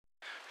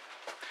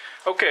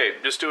Okay,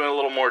 just doing a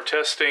little more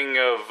testing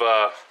of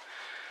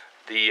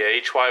the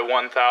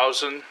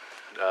HY1000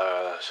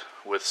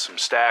 with some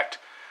stacked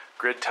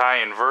grid tie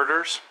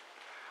inverters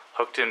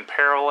hooked in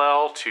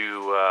parallel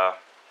to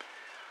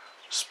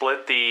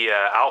split the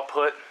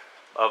output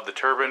of the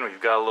turbine.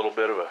 We've got a little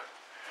bit of a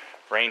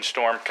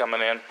rainstorm coming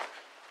in.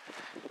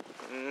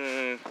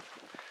 The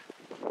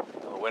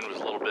wind was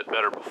a little bit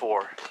better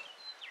before.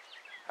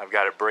 I've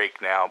got it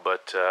break now,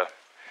 but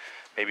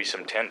maybe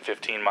some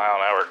 10-15 mile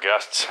an hour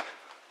gusts.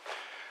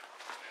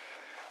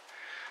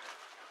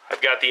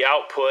 I've got the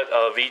output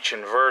of each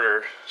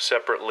inverter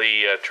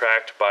separately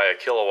tracked by a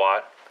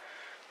kilowatt.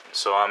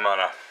 So I'm going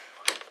to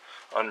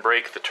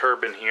unbrake the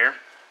turbine here,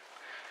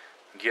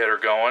 get her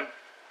going,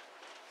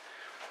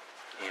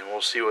 and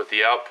we'll see what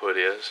the output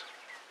is.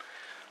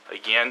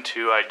 Again,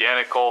 two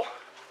identical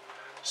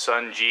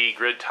SunG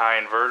grid tie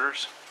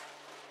inverters.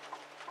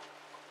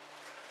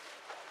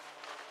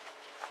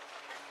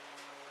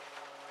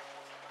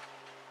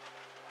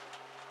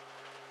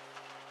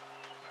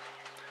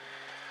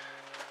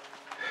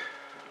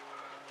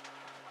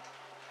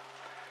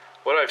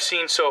 What I've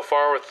seen so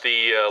far with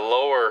the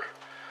lower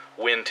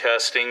wind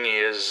testing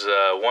is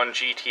one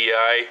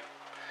GTI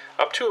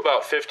up to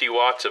about 50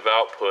 watts of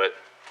output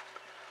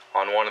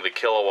on one of the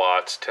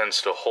kilowatts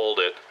tends to hold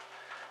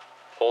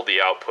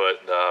the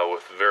output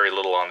with very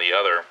little on the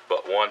other.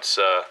 But once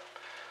the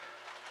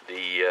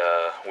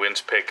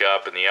winds pick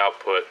up and the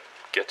output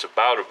gets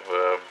about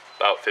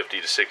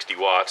 50 to 60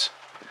 watts,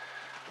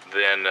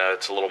 then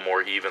it's a little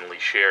more evenly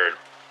shared.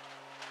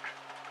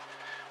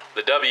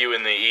 The W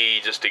and the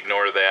E, just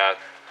ignore that.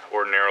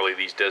 Ordinarily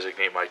these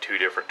designate my two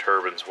different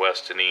turbines,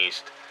 west and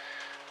east.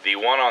 The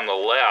one on the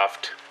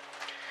left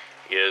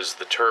is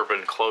the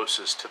turbine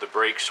closest to the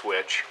brake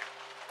switch,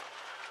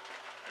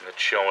 and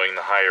it's showing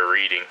the higher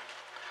reading.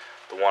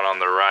 The one on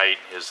the right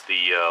is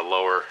the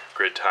lower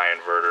grid tie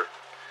inverter.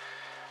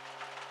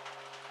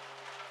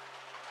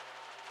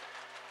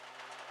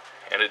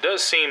 And it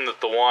does seem that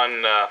the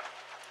one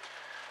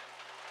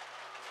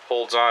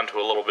holds on to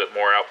a little bit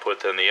more output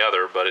than the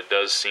other, but it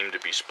does seem to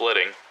be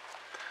splitting.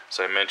 As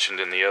I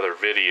mentioned in the other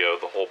video,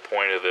 the whole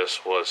point of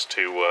this was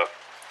to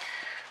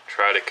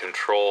try to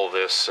control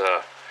this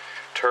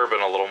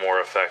turbine a little more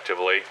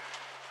effectively.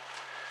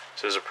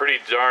 This is a pretty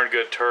darn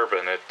good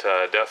turbine. It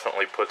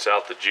definitely puts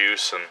out the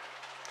juice, and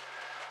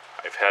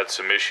I've had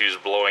some issues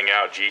blowing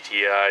out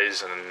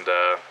GTIs, and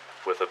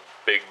with a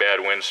big bad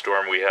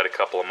windstorm we had a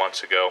couple of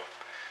months ago.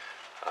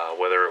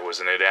 Whether it was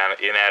an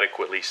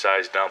inadequately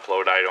sized dump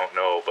load, I don't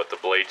know, but the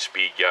blade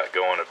speed got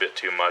going a bit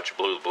too much,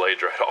 blew the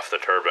blades right off the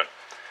turbine.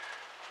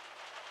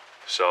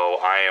 So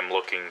I am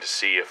looking to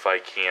see if I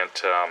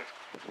can't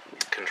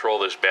control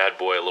this bad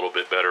boy a little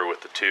bit better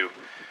with the two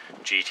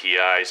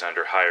GTIs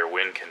under higher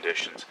wind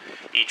conditions.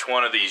 Each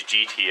one of these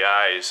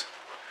GTIs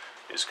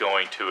is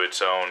going to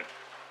its own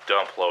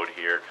dump load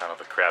here, kind of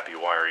a crappy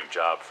wiring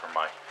job for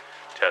my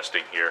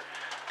testing here.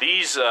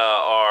 These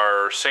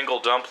are single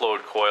dump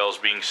load coils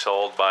being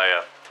sold by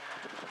a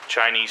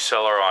Chinese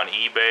seller on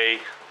eBay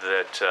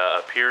that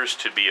appears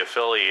to be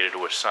affiliated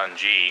with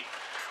SunG,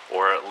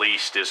 or at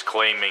least is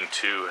claiming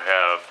to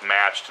have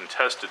matched and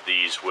tested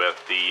these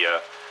with the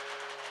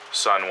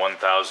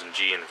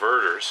SunG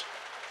inverters.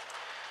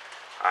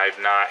 I've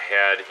not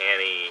had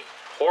any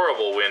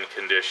horrible wind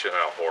condition,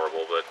 not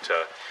horrible,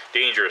 but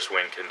dangerous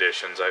wind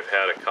conditions. I've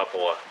had a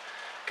couple of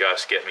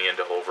gusts get me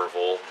into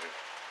overvolt.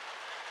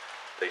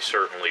 They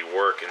certainly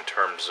work in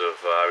terms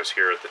of, I was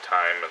here at the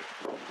time and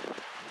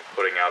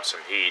putting out some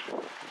heat.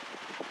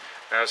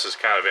 Now this is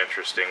kind of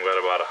interesting. We had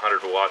about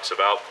 100 watts of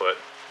output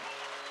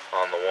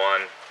on the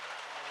one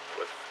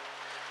with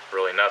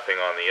really nothing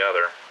on the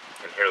other.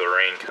 You can hear the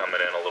rain coming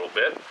in a little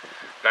bit.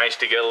 Nice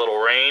to get a little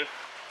rain.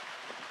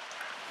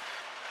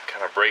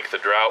 Kind of break the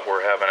drought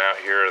we're having out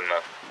here in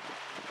the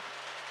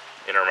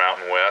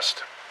Intermountain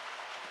West.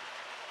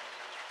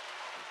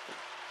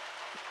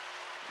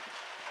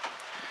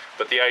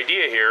 But the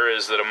idea here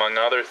is that, among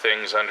other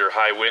things, under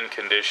high wind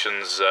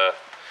conditions,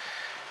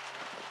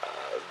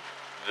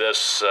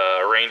 this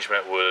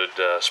arrangement would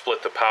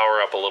split the power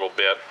up a little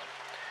bit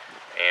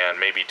and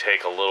maybe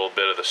take a little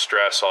bit of the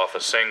stress off a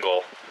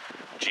single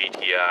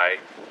GTI,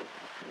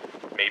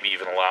 maybe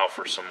even allow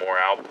for some more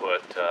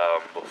output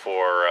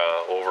before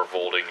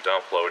overvolting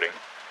dump loading,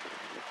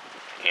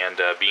 and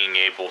being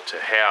able to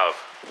have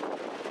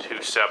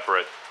two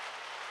separate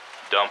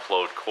dump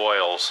load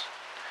coils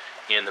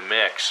in the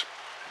mix.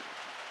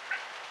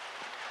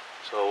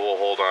 So we'll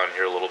hold on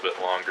here a little bit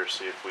longer,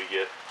 see if we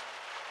get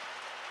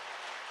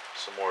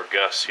some more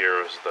gusts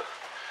here as the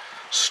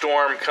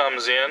storm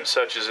comes in,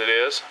 such as it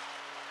is.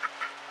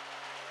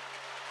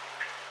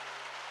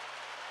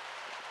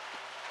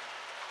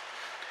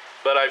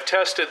 But I've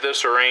tested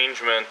this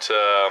arrangement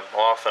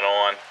off and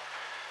on,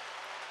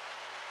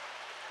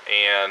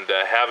 and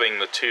having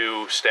the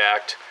two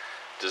stacked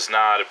does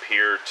not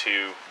appear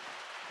to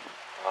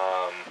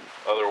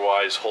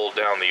otherwise hold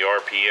down the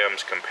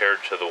RPMs compared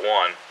to the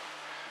one.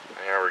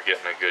 There, we're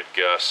getting a good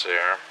gust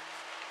there.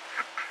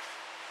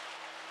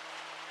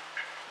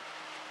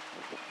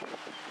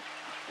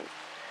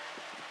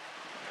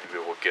 Maybe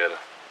we'll get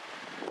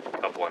a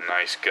couple of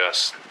nice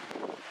gusts,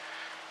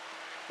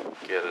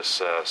 get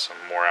us some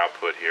more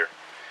output here.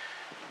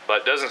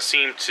 But doesn't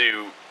seem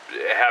to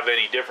have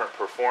any different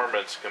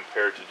performance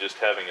compared to just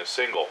having a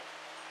single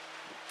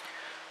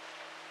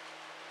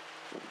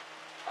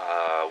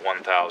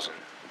 1,000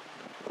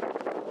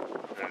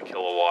 1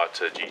 kilowatt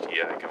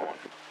GTI going.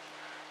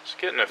 Just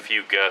getting a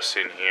few gusts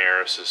in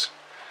here. This is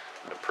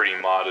a pretty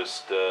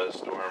modest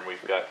storm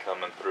we've got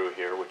coming through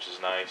here, which is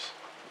nice.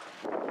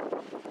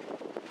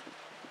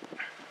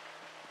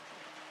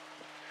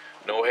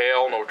 No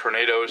hail, no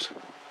tornadoes,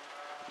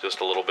 just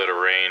a little bit of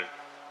rain.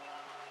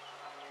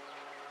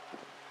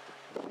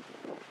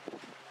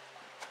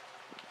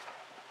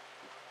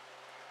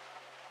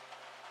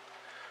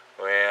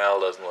 Well,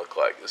 doesn't look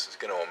like this is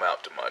going to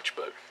amount to much,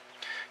 but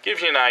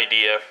gives you an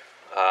idea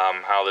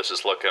how this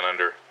is looking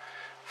under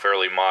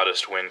fairly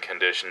modest wind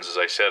conditions. As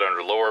I said,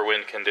 under lower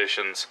wind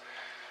conditions,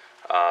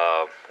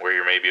 where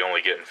you're maybe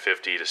only getting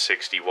 50 to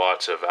 60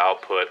 watts of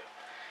output,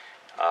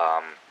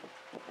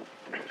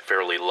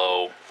 fairly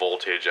low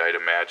voltage, I'd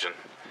imagine.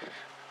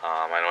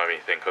 I don't have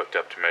anything hooked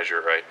up to measure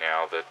it right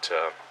now.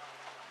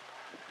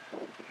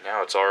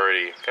 Now it's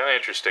already kind of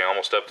interesting,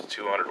 almost up to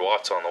 200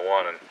 watts on the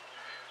one and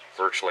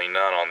virtually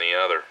none on the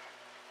other.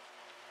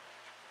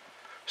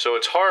 So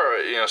it's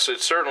hard, you know, so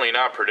it's certainly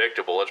not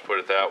predictable, let's put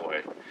it that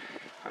way.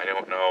 I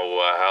don't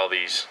know how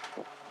these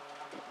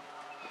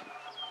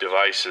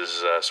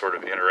devices sort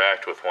of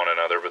interact with one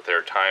another, but there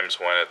are times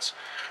when it's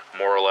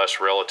more or less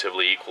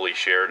relatively equally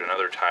shared and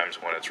other times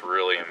when it's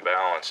really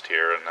imbalanced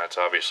here, and that's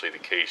obviously the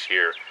case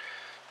here.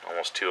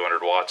 Almost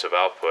 200 watts of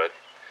output,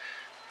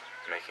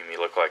 making me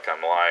look like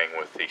I'm lying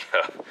with the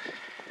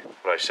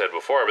what I said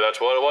before, but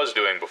that's what it was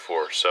doing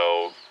before.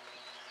 So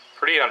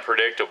pretty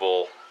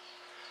unpredictable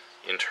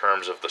in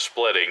terms of the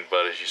splitting,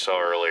 but as you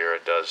saw earlier,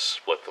 it does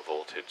split the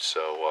voltage.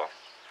 So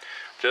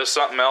just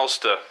something else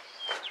to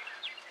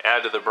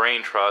add to the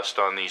brain trust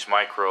on these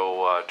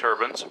micro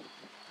turbines.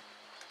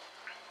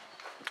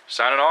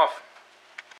 Signing off.